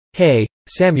Hey,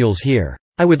 Samuels here.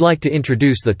 I would like to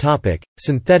introduce the topic,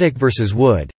 synthetic versus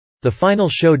wood. The final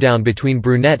showdown between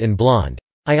brunette and blonde.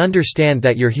 I understand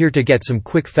that you're here to get some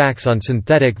quick facts on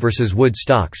synthetic versus wood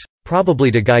stocks,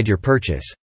 probably to guide your purchase.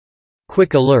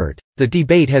 Quick alert. The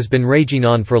debate has been raging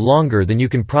on for longer than you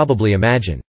can probably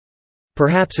imagine.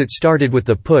 Perhaps it started with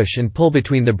the push and pull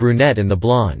between the brunette and the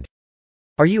blonde.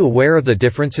 Are you aware of the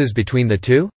differences between the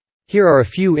two? Here are a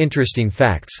few interesting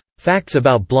facts. Facts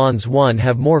about blondes: 1.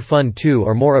 Have more fun. 2.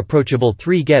 Are more approachable.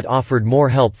 3. Get offered more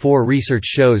help. 4. Research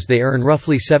shows they earn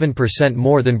roughly 7%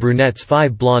 more than brunettes.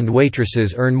 5. Blonde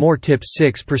waitresses earn more tips.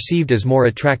 6. Perceived as more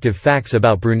attractive. Facts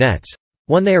about brunettes: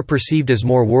 1. They are perceived as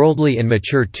more worldly and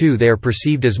mature. 2. They are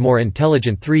perceived as more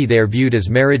intelligent. 3. They are viewed as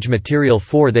marriage material.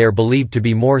 4. They are believed to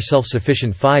be more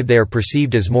self-sufficient. 5. They are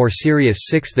perceived as more serious.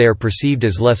 6. They are perceived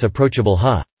as less approachable.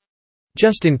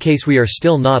 Just in case we are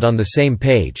still not on the same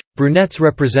page, brunettes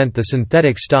represent the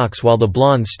synthetic stocks while the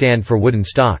blondes stand for wooden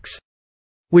stocks.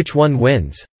 Which one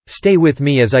wins? Stay with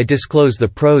me as I disclose the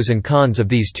pros and cons of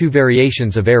these two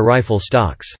variations of air rifle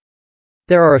stocks.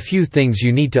 There are a few things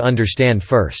you need to understand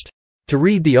first. To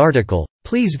read the article,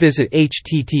 please visit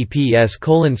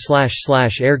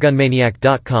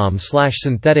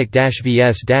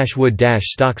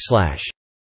https://airgunmaniac.com/synthetic-vs-wood-stock/.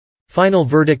 Final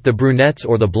verdict: the brunettes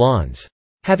or the blondes?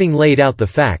 Having laid out the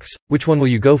facts, which one will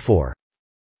you go for?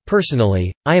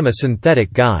 Personally, I am a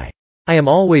synthetic guy. I am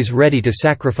always ready to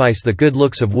sacrifice the good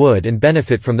looks of wood and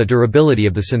benefit from the durability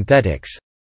of the synthetics.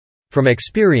 From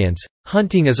experience,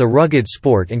 hunting is a rugged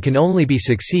sport and can only be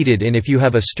succeeded in if you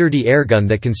have a sturdy airgun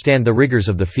that can stand the rigors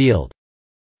of the field.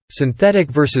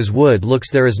 Synthetic versus wood looks: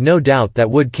 there is no doubt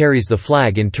that wood carries the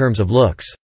flag in terms of looks.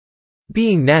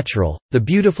 Being natural, the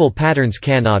beautiful patterns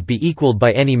cannot be equaled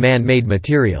by any man-made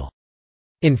material.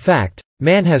 In fact,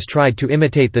 man has tried to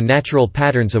imitate the natural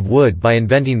patterns of wood by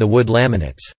inventing the wood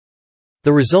laminates.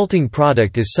 The resulting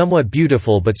product is somewhat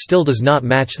beautiful but still does not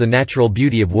match the natural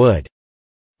beauty of wood.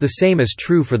 The same is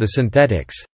true for the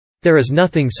synthetics. There is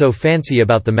nothing so fancy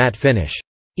about the matte finish.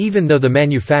 Even though the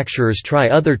manufacturers try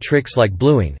other tricks like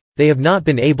bluing, they have not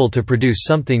been able to produce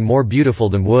something more beautiful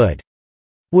than wood.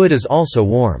 Wood is also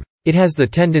warm. It has the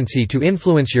tendency to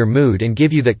influence your mood and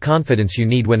give you that confidence you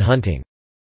need when hunting.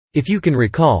 If you can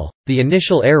recall, the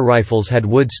initial air rifles had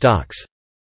wood stocks.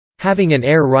 Having an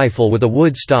air rifle with a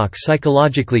wood stock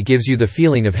psychologically gives you the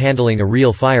feeling of handling a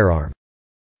real firearm.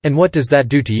 And what does that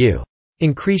do to you?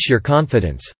 Increase your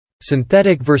confidence.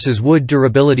 Synthetic versus wood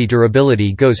durability.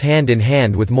 Durability goes hand in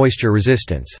hand with moisture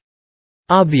resistance.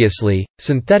 Obviously,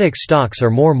 synthetic stocks are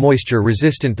more moisture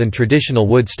resistant than traditional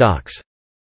wood stocks.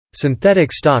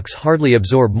 Synthetic stocks hardly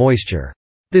absorb moisture.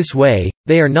 This way,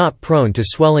 they are not prone to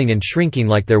swelling and shrinking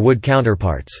like their wood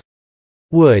counterparts.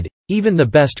 Wood, even the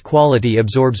best quality,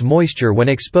 absorbs moisture when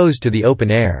exposed to the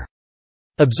open air.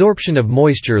 Absorption of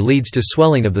moisture leads to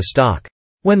swelling of the stock.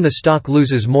 When the stock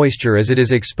loses moisture as it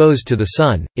is exposed to the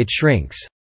sun, it shrinks.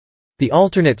 The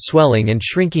alternate swelling and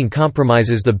shrinking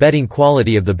compromises the bedding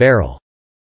quality of the barrel.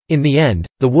 In the end,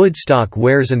 the wood stock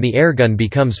wears and the airgun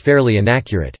becomes fairly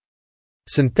inaccurate.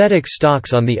 Synthetic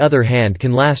stocks, on the other hand,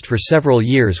 can last for several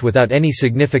years without any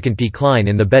significant decline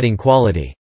in the bedding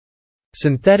quality.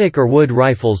 Synthetic or wood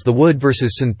rifles: the wood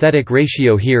versus synthetic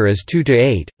ratio here is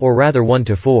 2:8, or rather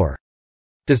 1:4.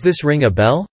 Does this ring a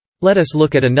bell? Let us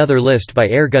look at another list by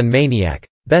Airgun Maniac,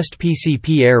 Best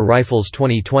PCP Air Rifles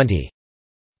 2020.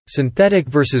 Synthetic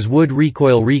versus wood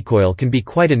recoil. Recoil can be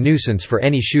quite a nuisance for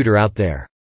any shooter out there.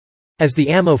 As the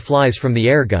ammo flies from the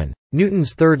airgun,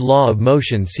 Newton's third law of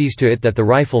motion sees to it that the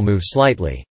rifle moves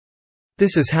slightly.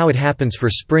 This is how it happens for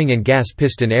spring and gas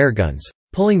piston airguns.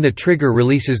 Pulling the trigger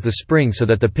releases the spring so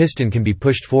that the piston can be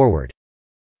pushed forward.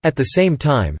 At the same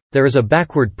time, there is a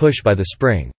backward push by the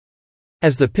spring.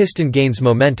 As the piston gains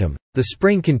momentum, the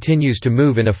spring continues to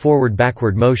move in a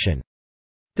forward-backward motion.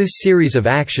 This series of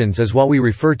actions is what we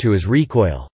refer to as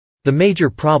recoil. The major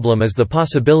problem is the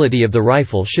possibility of the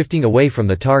rifle shifting away from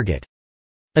the target.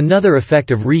 Another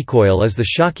effect of recoil is the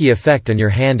shocky effect on your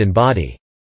hand and body.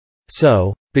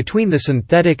 So, between the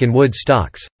synthetic and wood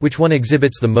stocks, which one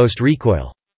exhibits the most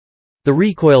recoil? The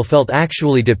recoil felt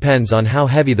actually depends on how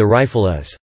heavy the rifle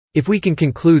is. If we can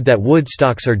conclude that wood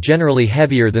stocks are generally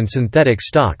heavier than synthetic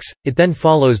stocks, it then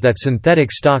follows that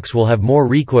synthetic stocks will have more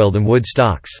recoil than wood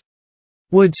stocks.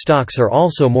 Wood stocks are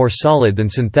also more solid than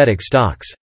synthetic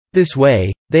stocks. This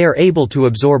way, they are able to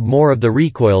absorb more of the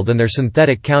recoil than their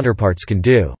synthetic counterparts can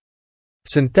do.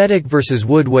 Synthetic versus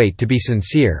wood weight. To be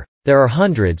sincere, there are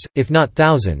hundreds, if not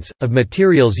thousands, of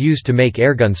materials used to make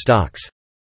airgun stocks.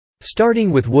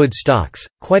 Starting with wood stocks,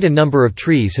 quite a number of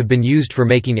trees have been used for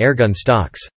making airgun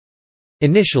stocks.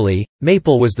 Initially,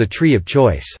 maple was the tree of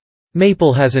choice.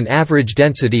 Maple has an average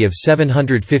density of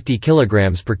 750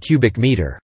 kg per cubic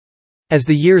meter. As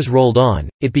the years rolled on,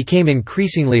 it became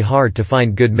increasingly hard to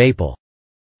find good maple.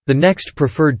 The next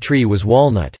preferred tree was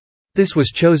walnut. This was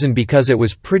chosen because it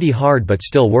was pretty hard but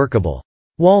still workable.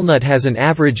 Walnut has an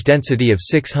average density of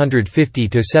 650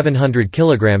 to 700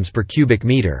 kg per cubic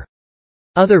meter.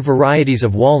 Other varieties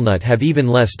of walnut have even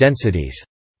less densities.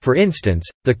 For instance,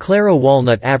 the Claro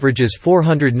walnut averages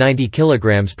 490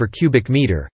 kg per cubic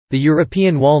meter, the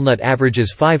European walnut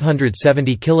averages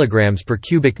 570 kg per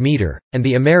cubic meter, and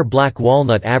the Amer black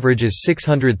walnut averages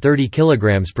 630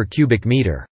 kg per cubic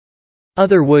meter.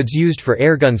 Other woods used for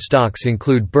airgun stocks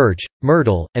include birch,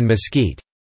 myrtle, and mesquite.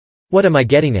 What am I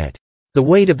getting at? The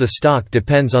weight of the stock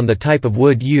depends on the type of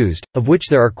wood used, of which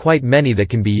there are quite many that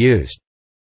can be used.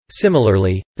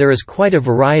 Similarly, there is quite a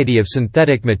variety of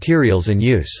synthetic materials in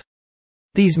use.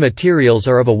 These materials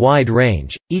are of a wide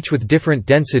range, each with different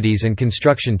densities and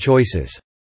construction choices.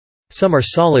 Some are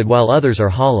solid while others are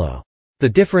hollow. The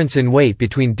difference in weight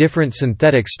between different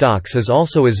synthetic stocks is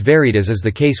also as varied as is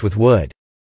the case with wood.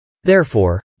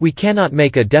 Therefore, we cannot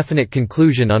make a definite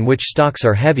conclusion on which stocks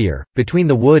are heavier, between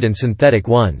the wood and synthetic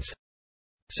ones.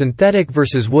 Synthetic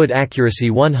versus wood accuracy.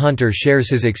 One hunter shares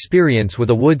his experience with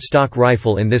a wood stock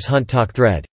rifle in this Hunt Talk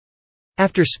thread.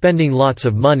 After spending lots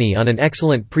of money on an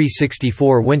excellent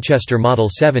pre-64 Winchester Model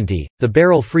 70, the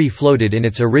barrel free floated in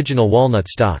its original walnut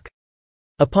stock.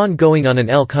 Upon going on an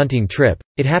elk hunting trip,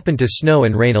 it happened to snow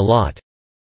and rain a lot.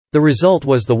 The result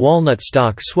was the walnut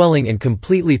stock swelling and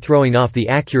completely throwing off the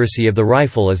accuracy of the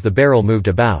rifle as the barrel moved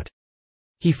about.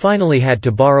 He finally had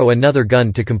to borrow another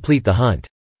gun to complete the hunt.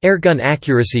 Airgun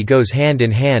accuracy goes hand in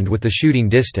hand with the shooting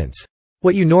distance.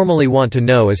 What you normally want to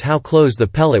know is how close the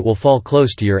pellet will fall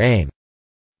close to your aim.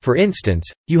 For instance,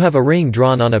 you have a ring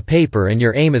drawn on a paper and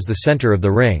your aim is the center of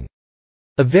the ring.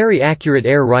 A very accurate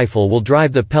air rifle will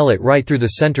drive the pellet right through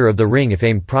the center of the ring if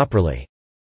aimed properly.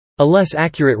 A less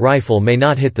accurate rifle may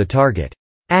not hit the target.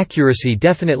 Accuracy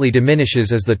definitely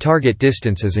diminishes as the target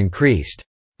distance is increased.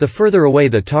 The further away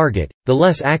the target, the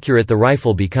less accurate the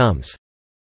rifle becomes.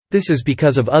 This is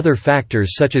because of other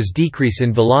factors such as decrease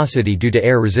in velocity due to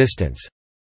air resistance.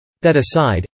 That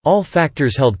aside, all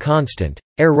factors held constant,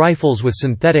 air rifles with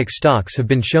synthetic stocks have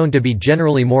been shown to be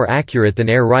generally more accurate than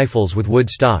air rifles with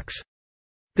wood stocks.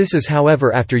 This is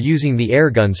however after using the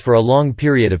airguns for a long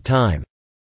period of time.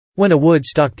 When a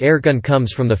wood-stocked airgun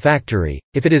comes from the factory,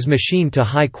 if it is machined to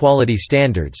high-quality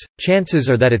standards, chances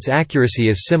are that its accuracy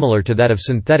is similar to that of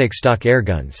synthetic stock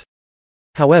airguns.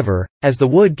 However, as the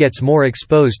wood gets more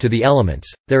exposed to the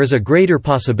elements, there is a greater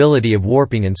possibility of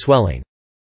warping and swelling.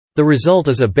 The result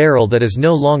is a barrel that is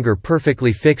no longer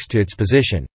perfectly fixed to its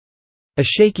position. A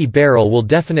shaky barrel will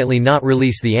definitely not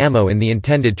release the ammo in the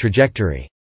intended trajectory.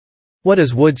 What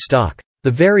is wood stock? The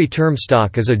very term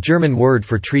stock is a German word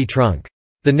for tree trunk.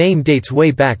 The name dates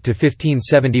way back to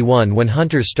 1571 when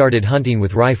hunters started hunting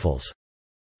with rifles.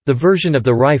 The version of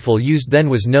the rifle used then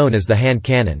was known as the hand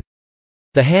cannon.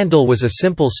 The handle was a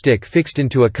simple stick fixed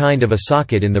into a kind of a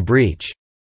socket in the breech.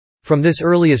 From this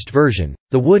earliest version,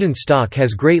 the wooden stock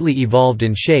has greatly evolved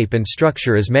in shape and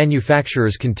structure as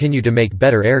manufacturers continue to make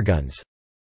better airguns.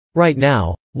 Right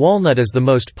now, walnut is the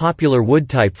most popular wood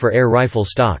type for air rifle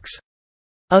stocks.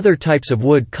 Other types of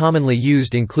wood commonly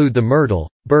used include the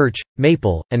myrtle, birch,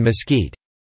 maple, and mesquite.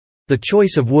 The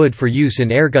choice of wood for use in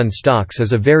airgun stocks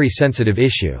is a very sensitive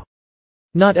issue.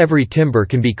 Not every timber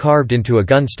can be carved into a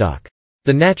gunstock.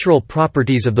 The natural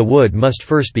properties of the wood must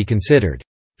first be considered.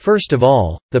 First of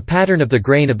all, the pattern of the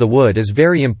grain of the wood is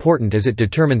very important as it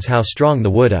determines how strong the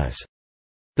wood is.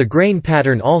 The grain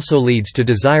pattern also leads to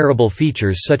desirable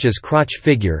features such as crotch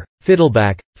figure,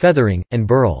 fiddleback, feathering, and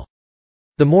burl.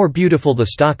 The more beautiful the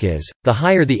stock is, the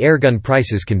higher the airgun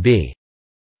prices can be.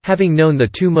 Having known the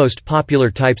two most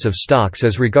popular types of stocks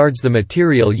as regards the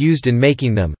material used in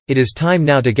making them, it is time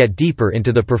now to get deeper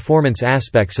into the performance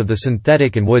aspects of the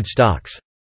synthetic and wood stocks.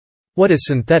 What is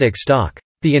synthetic stock?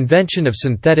 The invention of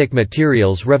synthetic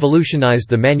materials revolutionized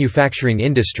the manufacturing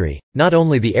industry, not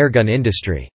only the airgun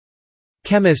industry.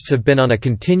 Chemists have been on a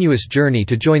continuous journey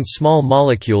to join small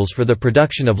molecules for the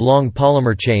production of long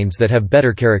polymer chains that have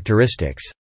better characteristics.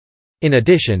 In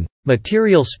addition,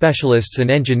 material specialists and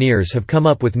engineers have come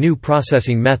up with new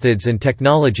processing methods and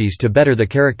technologies to better the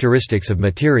characteristics of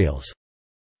materials.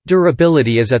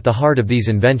 Durability is at the heart of these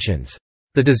inventions.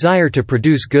 The desire to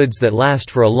produce goods that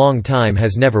last for a long time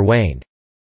has never waned.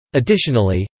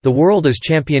 Additionally, the world is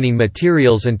championing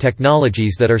materials and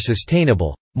technologies that are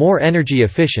sustainable, more energy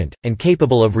efficient, and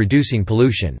capable of reducing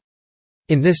pollution.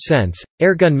 In this sense,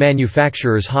 airgun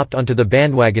manufacturers hopped onto the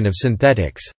bandwagon of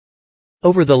synthetics.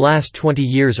 Over the last 20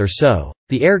 years or so,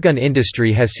 the airgun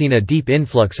industry has seen a deep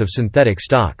influx of synthetic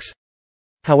stocks.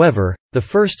 However, the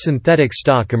first synthetic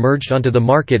stock emerged onto the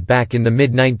market back in the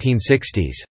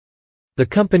mid-1960s. The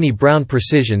company Brown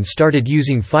Precision started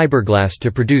using fiberglass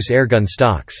to produce airgun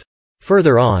stocks.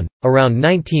 Further on, around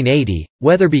 1980,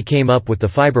 Weatherby came up with the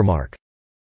Fibermark.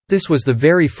 This was the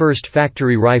very first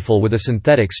factory rifle with a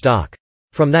synthetic stock.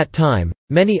 From that time,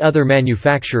 many other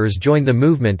manufacturers joined the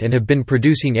movement and have been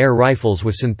producing air rifles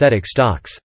with synthetic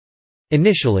stocks.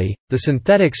 Initially, the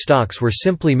synthetic stocks were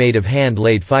simply made of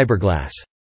hand-laid fiberglass.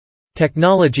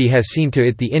 Technology has seen to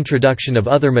it the introduction of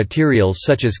other materials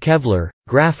such as Kevlar,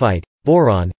 graphite,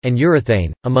 boron, and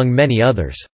urethane, among many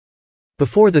others.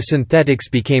 Before the synthetics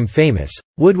became famous,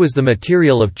 wood was the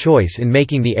material of choice in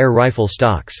making the air rifle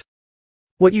stocks.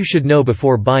 What you should know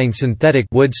before buying synthetic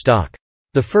wood stock.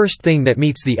 The first thing that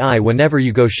meets the eye whenever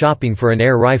you go shopping for an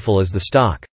air rifle is the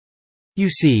stock. You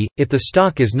see, if the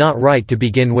stock is not right to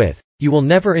begin with, you will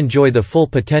never enjoy the full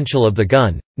potential of the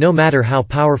gun, no matter how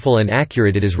powerful and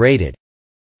accurate it is rated.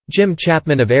 Jim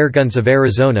Chapman of Airguns of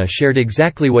Arizona shared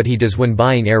exactly what he does when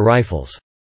buying air rifles.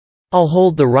 "I'll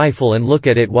hold the rifle and look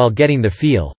at it while getting the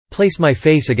feel, place my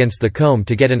face against the comb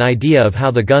to get an idea of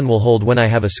how the gun will hold when I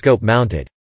have a scope mounted.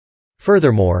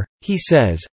 Furthermore," he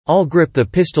says, "I'll grip the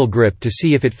pistol grip to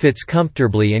see if it fits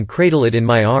comfortably and cradle it in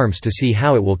my arms to see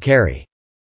how it will carry."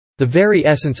 The very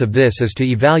essence of this is to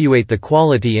evaluate the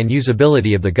quality and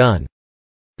usability of the gun.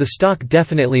 The stock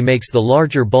definitely makes the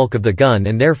larger bulk of the gun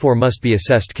and therefore must be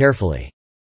assessed carefully.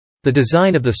 The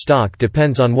design of the stock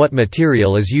depends on what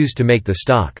material is used to make the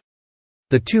stock.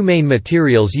 The two main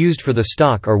materials used for the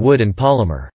stock are wood and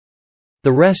polymer.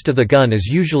 The rest of the gun is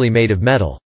usually made of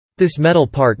metal. This metal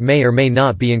part may or may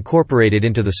not be incorporated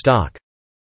into the stock.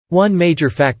 One major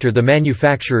factor the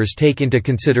manufacturers take into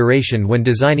consideration when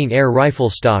designing air rifle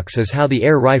stocks is how the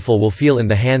air rifle will feel in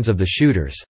the hands of the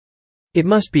shooters. It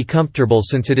must be comfortable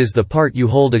since it is the part you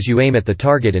hold as you aim at the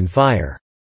target and fire.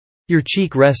 Your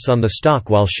cheek rests on the stock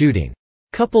while shooting.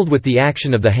 Coupled with the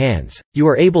action of the hands, you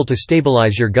are able to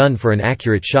stabilize your gun for an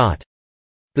accurate shot.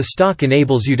 The stock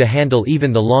enables you to handle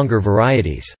even the longer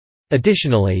varieties.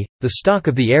 Additionally, the stock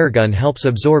of the airgun helps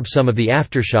absorb some of the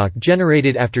aftershock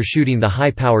generated after shooting the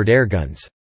high-powered airguns.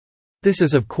 This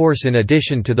is of course in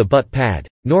addition to the butt pad,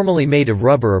 normally made of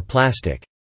rubber or plastic.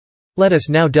 Let us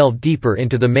now delve deeper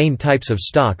into the main types of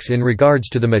stocks in regards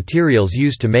to the materials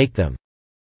used to make them.